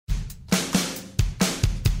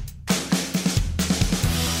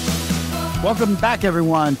Welcome back,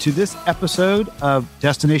 everyone, to this episode of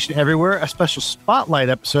Destination Everywhere, a special spotlight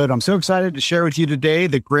episode. I'm so excited to share with you today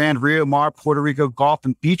the Grand Rio Mar Puerto Rico Golf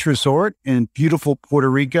and Beach Resort in beautiful Puerto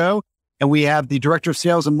Rico. And we have the Director of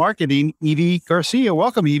Sales and Marketing, Evie Garcia.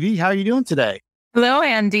 Welcome, Evie. How are you doing today? Hello,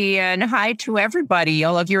 Andy, and hi to everybody,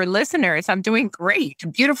 all of your listeners. I'm doing great.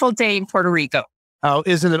 Beautiful day in Puerto Rico. Oh,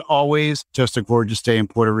 isn't it always just a gorgeous day in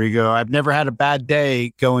Puerto Rico? I've never had a bad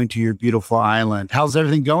day going to your beautiful island. How's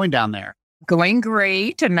everything going down there? Going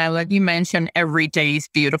great. And now, like you mentioned, every day is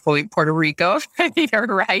beautiful in Puerto Rico. You're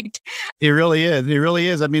right. It really is. It really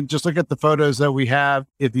is. I mean, just look at the photos that we have.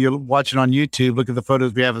 If you're watching on YouTube, look at the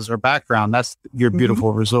photos we have as our background. That's your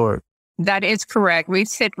beautiful resort. That is correct. We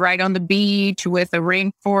sit right on the beach with the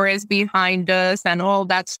rainforest behind us and all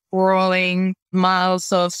that sprawling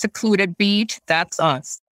miles of secluded beach. That's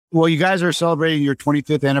us. Well, you guys are celebrating your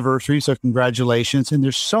 25th anniversary, so congratulations. And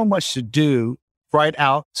there's so much to do right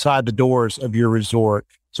outside the doors of your resort.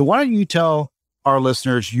 So why don't you tell our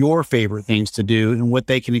listeners your favorite things to do and what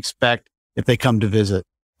they can expect if they come to visit?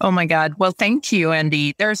 Oh my God. Well, thank you,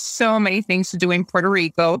 Andy. There's so many things to do in Puerto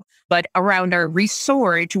Rico, but around our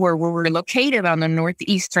resort where we're located on the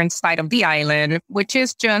northeastern side of the island, which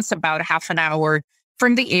is just about half an hour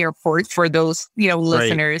from the airport for those,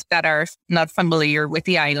 listeners that are not familiar with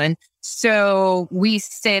the island. So we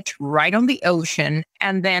sit right on the ocean,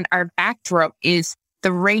 and then our backdrop is the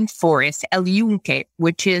rainforest, El Yunque,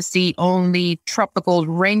 which is the only tropical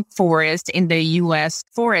rainforest in the U.S.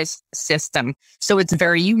 forest system. So it's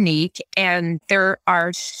very unique, and there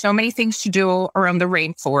are so many things to do around the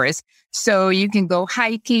rainforest. So you can go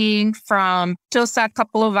hiking from just a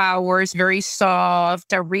couple of hours, very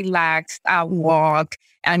soft, a relaxed walk,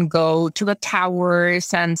 and go to the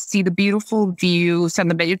towers and see the beautiful views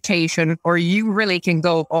and the vegetation. Or you really can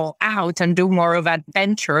go all out and do more of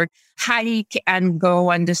adventure, hike and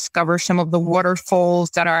go and discover some of the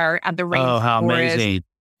waterfalls that are at the rainforest. Oh, how amazing.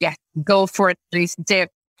 Yeah, go for it, please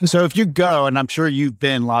dip. So if you go, and I'm sure you've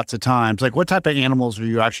been lots of times, like what type of animals are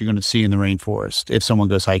you actually going to see in the rainforest if someone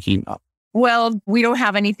goes hiking up? Well, we don't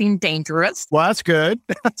have anything dangerous. Well, that's good.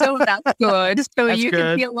 So that's good. So That's you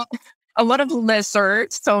good. can see a lot of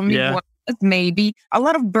lizards, so maybe a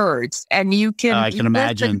lot of birds, and you can I can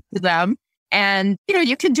imagine listen to them. And,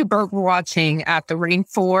 you can do bird watching at the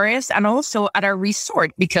rainforest and also at our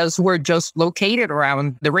resort because we're just located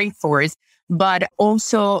around the rainforest. But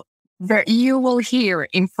also you will hear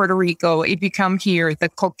in Puerto Rico, if you come here, the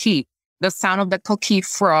coqui, the sound of the coqui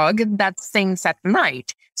frog that sings at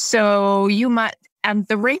night. So you might, and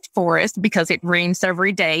the rainforest, because it rains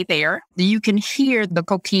every day there, you can hear the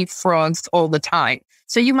coqui frogs all the time.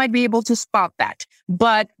 So you might be able to spot that.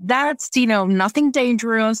 But that's, nothing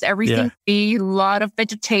dangerous, everything, a lot of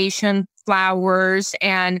vegetation, flowers,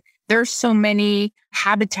 and there's so many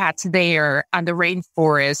habitats there on the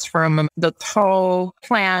rainforest, from the tall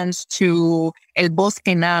plants to el bosque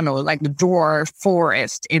enano, like the dwarf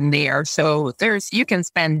forest in there. So you can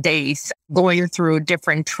spend days going through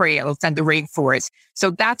different trails and the rainforest.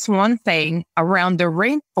 So that's one thing. Around the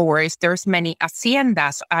rainforest, there's many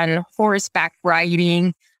haciendas and horseback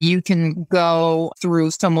riding. You can go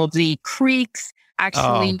through some of the creeks,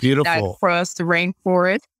 actually, that cross the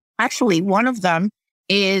rainforest. Actually, one of them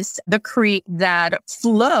is the creek that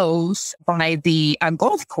flows by the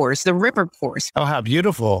golf course, the river course. Oh, how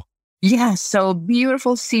beautiful. Yeah, so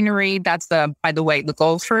beautiful scenery. That's by the way, the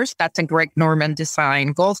golfers, that's a Greg Norman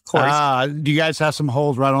design golf course. Do you guys have some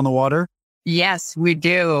holes right on the water? Yes, we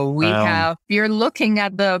do. We have, you're looking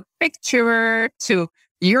at the picture to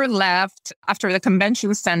your left after the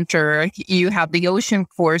convention center, you have the ocean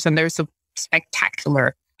course, and there's a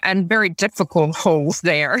spectacular and very difficult holes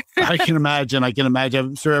there. I can imagine.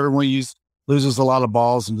 I'm sure everyone loses a lot of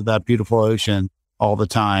balls into that beautiful ocean all the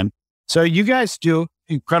time. So you guys do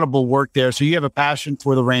incredible work there. So you have a passion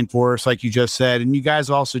for the rainforest, like you just said, and you guys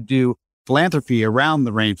also do philanthropy around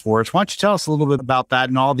the rainforest. Why don't you tell us a little bit about that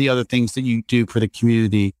and all the other things that you do for the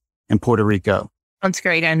community in Puerto Rico? That's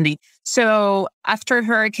great, Andy. So after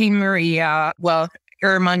Hurricane Maria,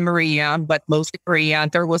 Irma and Maria, but mostly Maria,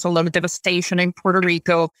 there was a lot of devastation in Puerto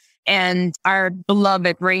Rico, and our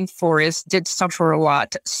beloved rainforest did suffer a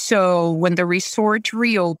lot. So when the resort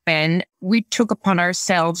reopened, we took upon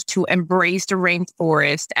ourselves to embrace the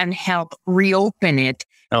rainforest and help reopen it.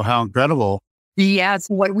 Oh, how incredible. Yes,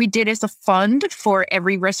 what we did is a fund for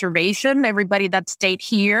every reservation. Everybody that stayed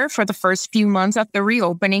here for the first few months of the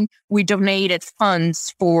reopening, we donated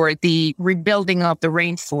funds for the rebuilding of the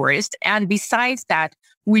rainforest. And besides that,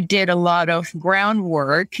 we did a lot of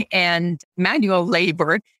groundwork and manual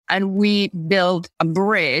labor, and we built a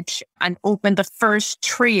bridge and opened the first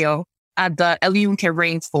trail at the El Yunque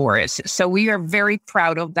Rainforest. So we are very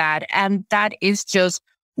proud of that. And that is just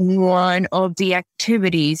one of the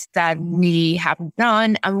activities that we have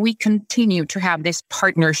done. And we continue to have this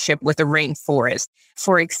partnership with the rainforest.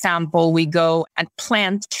 For example, we go and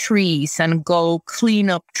plant trees and go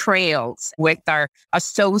clean up trails with our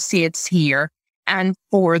associates here. And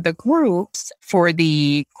for the groups, for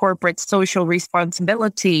the corporate social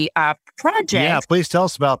responsibility project. Yeah, please tell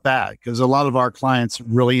us about that, because a lot of our clients are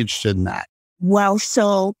really interested in that. Well,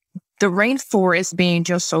 so the rainforest being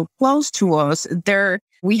just so close to us,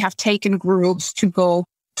 we have taken groups to go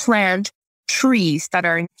plant trees that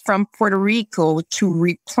are from Puerto Rico to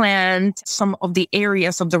replant some of the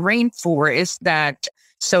areas of the rainforest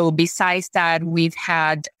so besides that, we've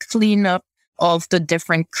had cleanup of the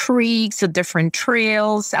different creeks, the different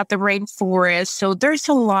trails at the rainforest. So there's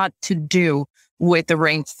a lot to do with the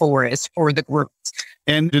rainforest for the groups.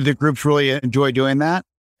 And do the groups really enjoy doing that?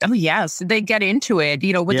 Oh, yes. They get into it,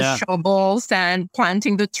 with the shovels and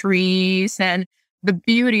planting the trees. And the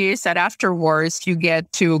beauty is that afterwards, you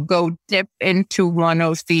get to go dip into one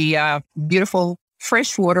of the beautiful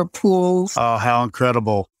freshwater pools. Oh, how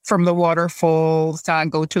incredible. From the waterfalls,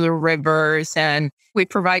 go to the rivers, and we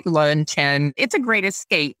provide lunch, and it's a great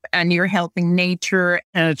escape, and you're helping nature.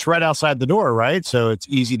 And it's right outside the door, right? So it's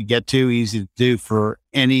easy to get to, easy to do for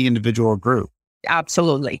any individual group.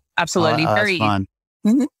 Absolutely. Absolutely. Very fun.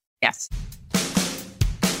 Mm-hmm. Yes.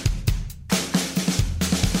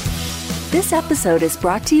 This episode is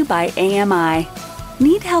brought to you by AMI.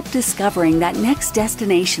 Need help discovering that next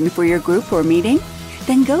destination for your group or meeting?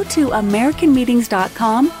 Then go to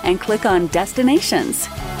AmericanMeetings.com and click on Destinations.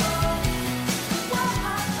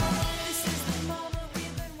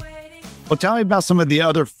 Well, tell me about some of the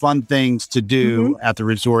other fun things to do at the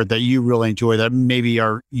resort that you really enjoy that maybe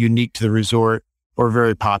are unique to the resort or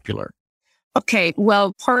very popular. Okay,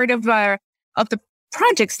 well, part of the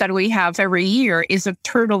projects that we have every year is a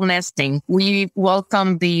turtle nesting. We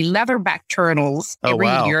welcome the leatherback turtles every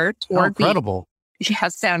year. How incredible.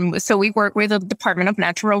 Yes, and so we work with the Department of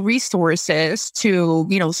Natural Resources to,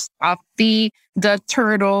 stop the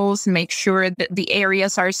turtles, make sure that the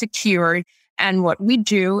areas are secured. And what we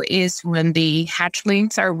do is when the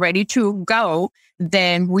hatchlings are ready to go,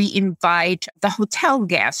 then we invite the hotel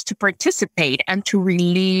guests to participate and to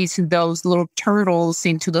release those little turtles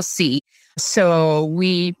into the sea. So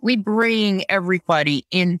we bring everybody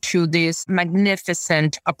into this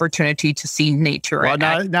magnificent opportunity to see nature. Well,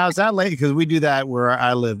 now is that late? Because we do that where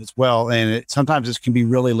I live as well. And sometimes this can be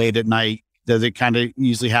really late at night. Does it kind of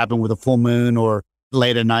usually happen with a full moon or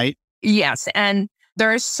late at night? Yes. And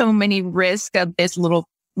there are so many risks that this little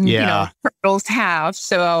turtles have.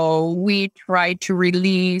 So we try to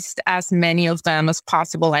release as many of them as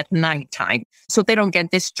possible at nighttime so they don't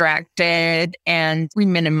get distracted and we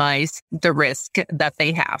minimize the risk that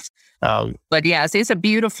they have. But yes, it's a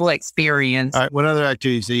beautiful experience. All right. What other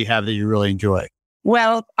activities do you have that you really enjoy?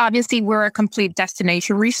 Well, obviously, we're a complete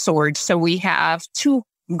destination resort. So we have 2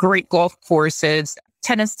 great golf courses,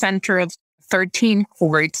 tennis center of 13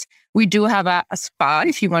 courts. We do have a spa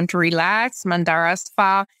if you want to relax, Mandara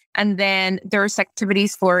Spa. And then there's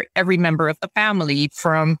activities for every member of the family,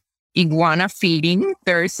 from iguana feeding.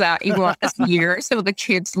 There's iguanas here, so the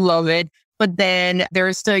kids love it. But then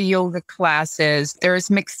there's the yoga classes. There's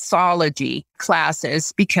mixology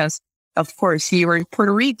classes because, of course, you're in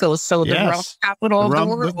Puerto Rico, so the rum capital of the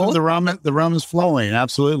world. The rum is flowing,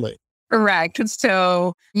 absolutely. Correct.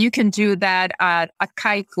 So you can do that at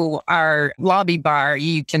Akaiku, our lobby bar.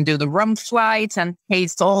 You can do the rum flights and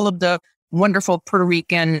taste all of the wonderful Puerto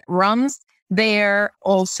Rican rums there.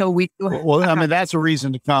 Also, we do. Well, I mean, that's a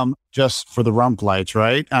reason to come just for the rum flights,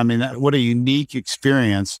 right? I mean, what a unique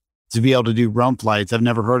experience to be able to do rum flights. I've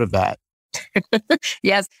never heard of that.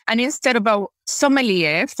 Yes. And instead of a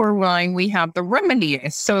sommelier for wine, we have the rummelier.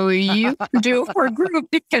 So you can do for a group,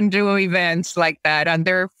 you can do events like that. And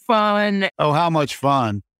they're fun. Oh, how much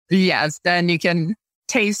fun. Yes. Then you can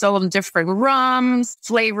taste all of the different rums,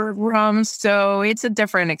 flavored rums. So it's a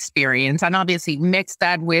different experience. And obviously mix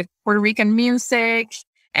that with Puerto Rican music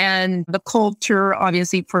and the culture.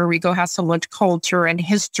 Obviously, Puerto Rico has so much culture and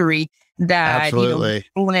history that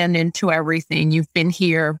blend into everything. You've been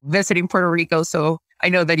here visiting Puerto Rico, so I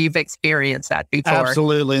know that you've experienced that before.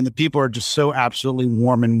 Absolutely. And the people are just so absolutely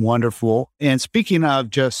warm and wonderful. And speaking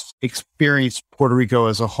of just experience Puerto Rico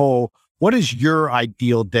as a whole, what is your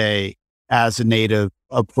ideal day as a native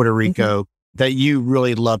of Puerto Rico that you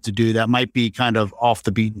really love to do that might be kind of off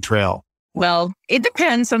the beaten trail? Well, it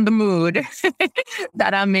depends on the mood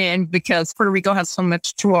that I'm in because Puerto Rico has so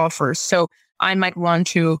much to offer. So I might want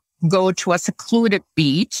to go to a secluded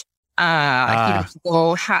beach.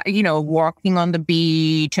 Walking on the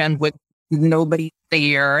beach and with nobody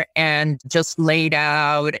there and just laid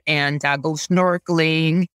out and go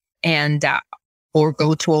snorkeling and or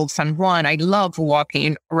go to Old San Juan. I love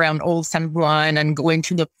walking around Old San Juan and going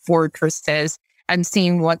to the fortresses and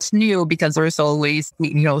seeing what's new because there's always,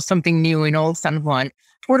 something new in Old San Juan.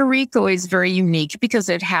 Puerto Rico is very unique because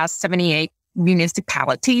it has 78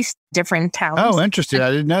 municipalities, different towns. Oh, interesting.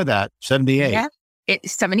 I didn't know that. 78. Yeah.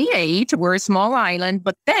 It's 78. We're a small island,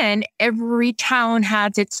 but then every town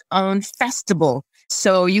has its own festival.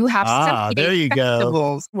 So you have 78 there you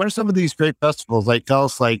festivals. Go. What are some of these great festivals? Tell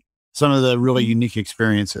us some of the really unique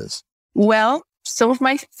experiences. Well, some of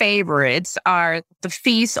my favorites are the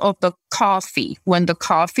Feast of the Coffee. When the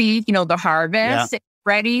coffee, the harvest is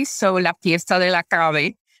ready. So La Fiesta de la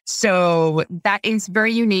Cave. So that is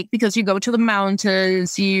very unique because you go to the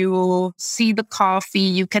mountains, you see the coffee,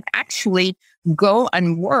 you can actually go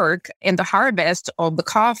and work in the harvest of the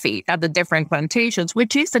coffee at the different plantations,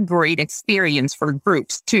 which is a great experience for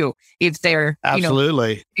groups too, if they're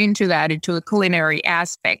absolutely into the culinary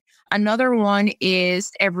aspect. Another one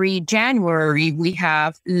is every January, we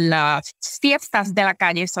have Las Fiestas de la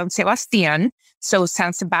Calle San Sebastián. So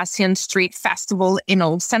San Sebastian Street Festival in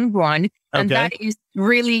Old San Juan. And that is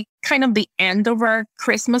really kind of the end of our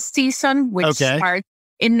Christmas season, which starts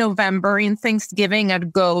in November in Thanksgiving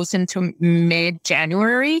and goes into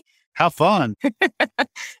mid-January. How fun.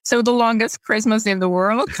 So the longest Christmas in the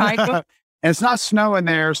world, kind of. And it's not snowing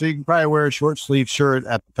there, so you can probably wear a short sleeve shirt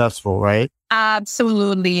at the festival, right?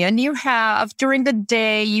 Absolutely. And you have, during the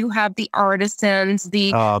day, you have the artisans,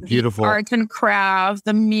 the arts and crafts,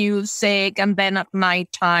 the music. And then at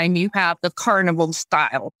nighttime, you have the carnival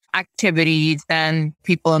style activities and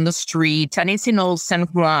people on the streets. And it's in Old San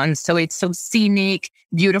Juan. So it's so scenic,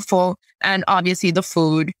 beautiful. And obviously the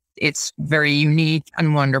food, it's very unique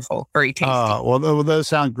and wonderful, very tasty. Well, those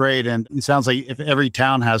sound great. And it sounds like if every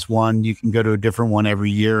town has one, you can go to a different one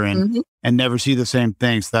every year and never see the same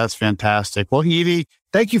things. So that's fantastic. Well, Evie,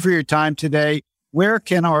 thank you for your time today. Where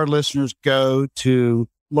can our listeners go to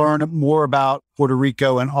learn more about Puerto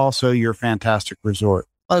Rico and also your fantastic resort?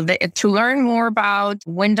 Well, to learn more about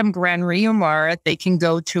Wyndham Grand Rio Mar, they can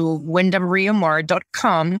go to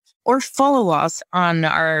wyndhamriomar.com or follow us on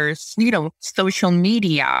our social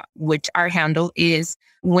media, which our handle is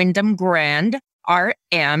Wyndham Grand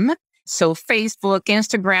RM. So Facebook,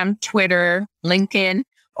 Instagram, Twitter, LinkedIn.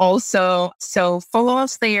 Also, so follow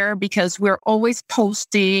us there because we're always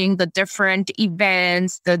posting the different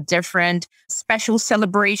events, the different special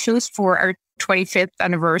celebrations for our 25th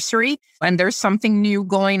anniversary. And there's something new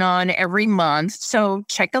going on every month. So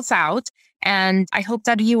check us out. And I hope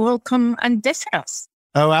that you will come and visit us.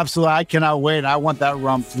 Oh, absolutely. I cannot wait. I want that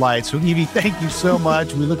rum flight. So Evie, thank you so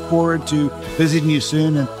much. We look forward to visiting you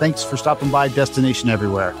soon. And thanks for stopping by Destination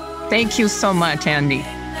Everywhere. Thank you so much, Andy.